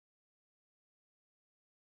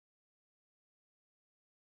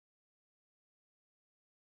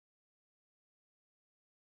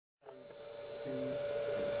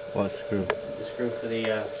What screw? The screw for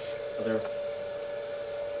the other,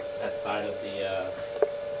 that side of the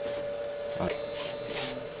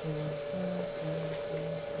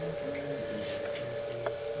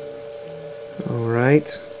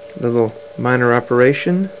Alright, little minor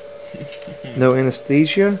operation. No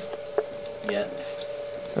anesthesia. Yeah.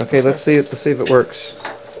 Okay, let's see if it works.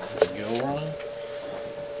 Go wrong.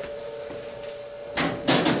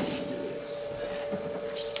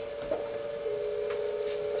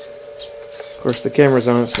 Of course, the camera's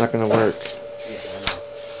on, it's not going to work.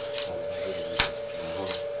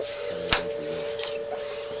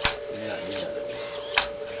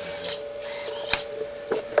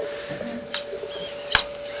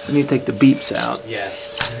 You need to take the beeps out. Yeah.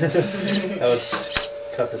 That would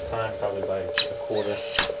cut the time probably by a quarter.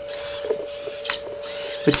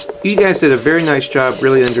 But you guys did a very nice job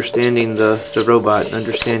really understanding the robot and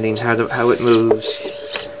understanding how it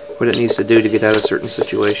moves, what it needs to do to get out of certain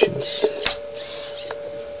situations.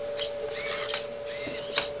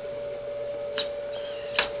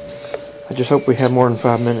 I just hope we have more than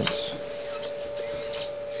 5 minutes.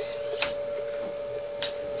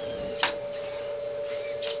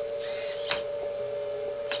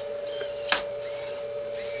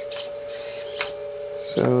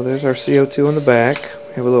 So there's our CO2 on the back.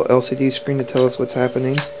 We have a little LCD screen to tell us what's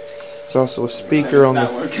happening. There's also a speaker on the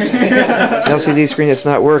LCD screen that's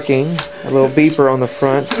not working. A little beeper on the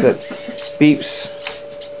front that beeps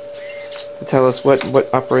to tell us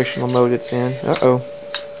what operational mode it's in. Uh-oh.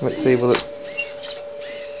 Let's see, will it...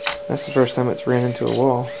 That's the first time it's ran into a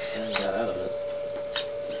wall. And got out of it.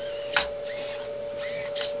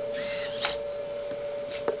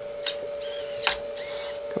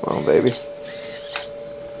 Come on, baby.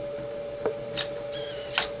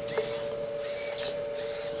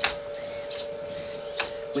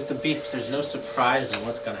 With the beeps, there's no surprise in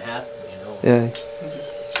what's going to happen, you know? Yeah.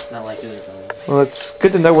 It's not like it is. Well, it's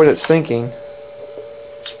good to know what it's thinking.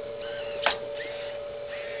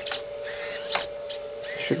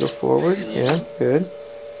 Should go forward. Yeah, good.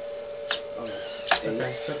 It's okay,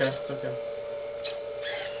 it's okay, it's okay.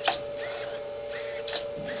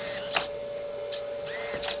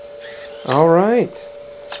 All right.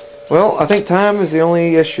 Well, I think time is the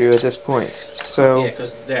only issue at this point. So. Yeah,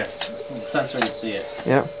 because there, the sensor can see it.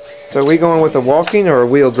 Yeah. So are we going with a walking or a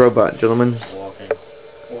wheeled robot, gentlemen? Walking.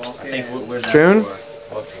 I think we're that June?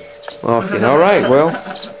 Walking. All right. Well.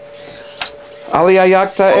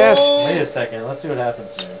 Aliyayakta S. Wait a second. Let's see what happens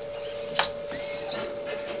here.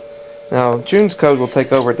 Now, June's code will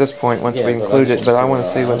take over at this point once Yeah, we but include I it, just but I want want to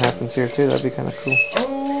to see see what what happens here too. That'd be kind of cool.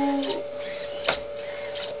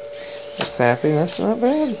 That's happy. That's not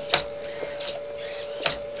bad.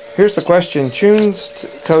 Here's the question.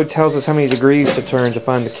 June's code tells us how many degrees to turn to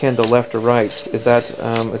find the candle, left or right. Is that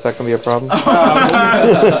going to be a problem?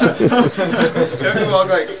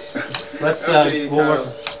 Let's we'll work.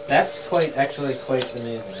 That's actually quite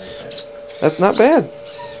amazing right there. That's not bad.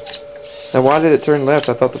 Now, why did it turn left?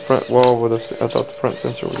 I thought the front wall would have. I thought the front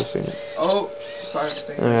sensor would have seen it. Oh, sorry.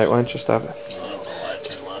 All right, why don't you stop it? I don't know why it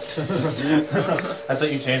turned left. I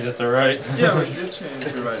thought you changed it to right. Yeah, we did change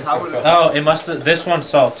it to right. How would it? Oh, it must have. This one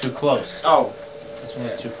saw too close. Oh. This one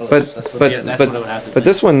was too close. But that's what but it but, would have to but be.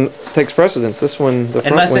 this one takes precedence. This one, the front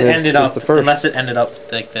unless one it is, ended is up, the first. unless it ended up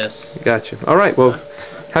like this. Gotcha. All right. Well,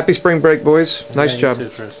 happy spring break, boys. Nice Yeah, you job. too,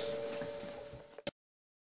 Chris.